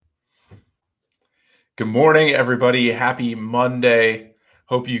Good morning, everybody. Happy Monday.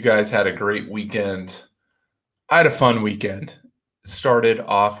 Hope you guys had a great weekend. I had a fun weekend. Started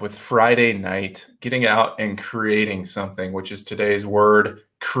off with Friday night, getting out and creating something, which is today's word,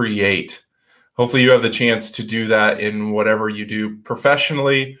 create. Hopefully you have the chance to do that in whatever you do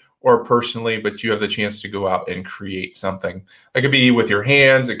professionally or personally, but you have the chance to go out and create something. It could be with your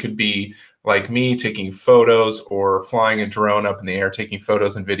hands. It could be like me taking photos or flying a drone up in the air, taking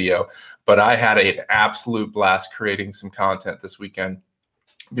photos and video. But I had an absolute blast creating some content this weekend.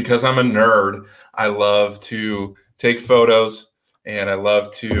 Because I'm a nerd, I love to take photos and I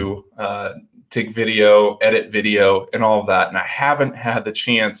love to take video, edit video, and all of that. And I haven't had the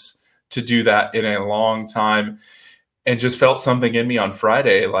chance to do that in a long time, and just felt something in me on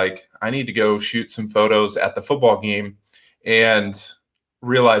Friday, like I need to go shoot some photos at the football game, and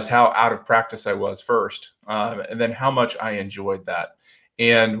realized how out of practice I was first, and then how much I enjoyed that.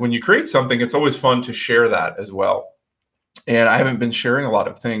 And when you create something, it's always fun to share that as well. And I haven't been sharing a lot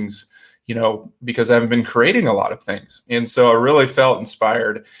of things, because I haven't been creating a lot of things. And so I really felt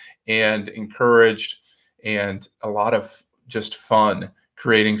inspired and encouraged, and a lot of just fun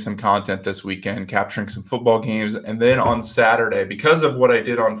creating some content this weekend, capturing some football games. And then on Saturday, because of what I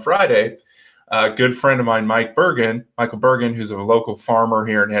did on Friday, a good friend of mine, Michael Bergen, who's a local farmer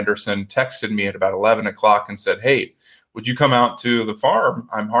here in Henderson, texted me at about 11 o'clock and said, "Hey, would you come out to the farm?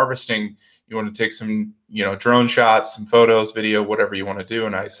 I'm harvesting. You want to take some, drone shots, some photos, video, whatever you want to do?"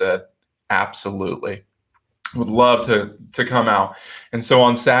 And I said, absolutely. Would love to come out. And so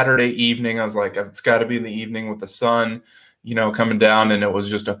on Saturday evening, I was like, it's got to be in the evening with the sun, coming down. And it was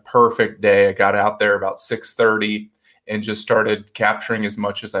just a perfect day. I got out there about 6:30 and just started capturing as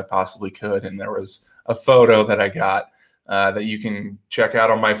much as I possibly could. And there was a photo that I got that you can check out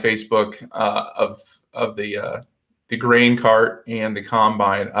on my Facebook of the grain cart and the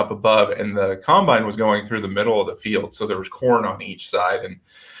combine up above, and the combine was going through the middle of the field. So there was corn on each side,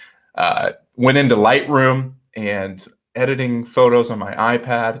 and went into Lightroom, and editing photos on my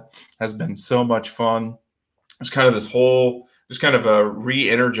iPad has been so much fun. It's kind of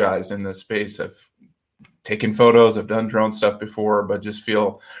re-energized in this space. I've taken photos, I've done drone stuff before, but just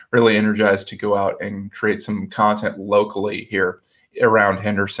feel really energized to go out and create some content locally here around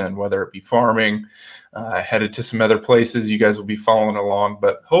Henderson, whether it be farming, headed to some other places. You guys will be following along,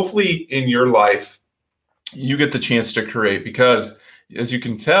 but hopefully in your life, you get the chance to create, because as you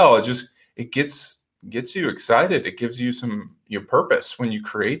can tell, it gets you excited. It gives you your purpose when you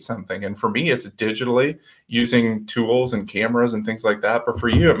create something. And for me, it's digitally using tools and cameras and things like that. But for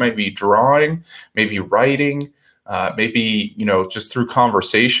you, it might be drawing, maybe writing, maybe, just through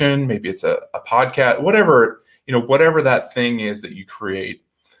conversation, maybe it's a podcast, whatever that thing is that you create.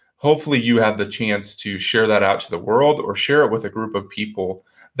 Hopefully you have the chance to share that out to the world, or share it with a group of people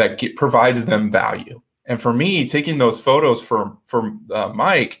that provides them value. And for me, taking those photos for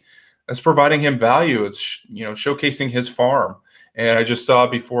Mike, that's providing him value. It's, showcasing his farm. And I just saw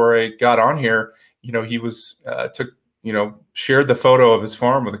before I got on here, he was shared the photo of his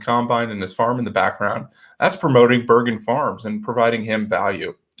farm with a combine and his farm in the background. That's promoting Bergen Farms and providing him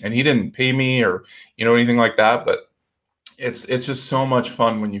value. And he didn't pay me or, anything like that, but it's just so much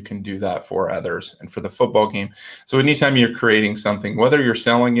fun when you can do that for others and for the football game. So anytime you're creating something, whether you're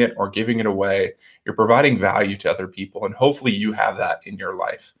selling it or giving it away, you're providing value to other people. And hopefully you have that in your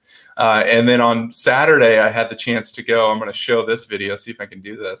life. And then on Saturday, I had the chance to go. I'm going to show this video, see if I can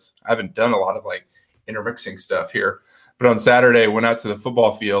do this. I haven't done a lot of intermixing stuff here. But on Saturday, I went out to the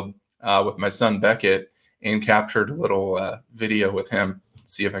football field with my son Beckett and captured a little video with him.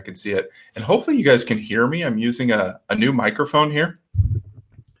 See if I can see it. And hopefully you guys can hear me. I'm using a new microphone here.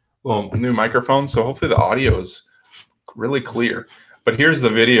 Well, new microphone. So hopefully the audio is really clear. But here's the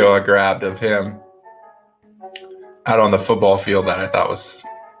video I grabbed of him out on the football field that I thought was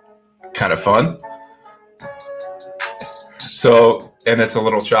kind of fun. So, and it's a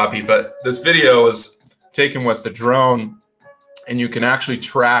little choppy, but this video is taken with the drone, and you can actually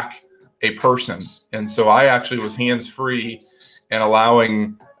track a person. And so I actually was hands-free and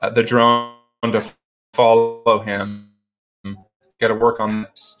allowing the drone to follow him. Got to work on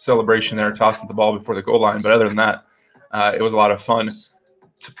celebration there, tossing the ball before the goal line. But other than that, it was a lot of fun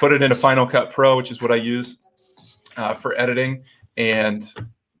to put it into Final Cut Pro, which is what I use for editing, and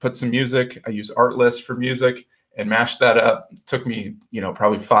put some music. I use Artlist for music and mash that up. It took me,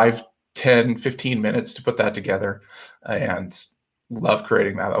 probably 5, 10, 15 minutes to put that together, and love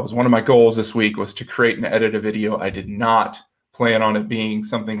creating that. That was one of my goals this week, was to create and edit a video. I did not plan on it being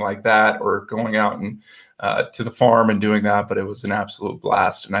something like that or going out and to the farm and doing that, but it was an absolute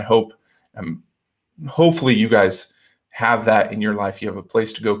blast. And I hope, hopefully you guys have that in your life. You have a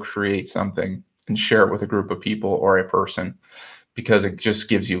place to go create something and share it with a group of people or a person, because it just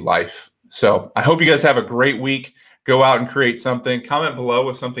gives you life. So I hope you guys have a great week. Go out and create something. Comment below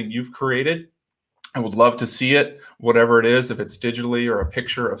with something you've created. I would love to see it, whatever it is, if it's digitally or a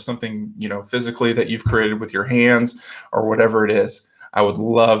picture of something, physically that you've created with your hands or whatever it is. I would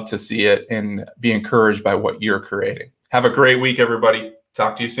love to see it and be encouraged by what you're creating. Have a great week, everybody.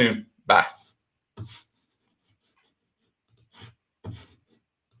 Talk to you soon. Bye.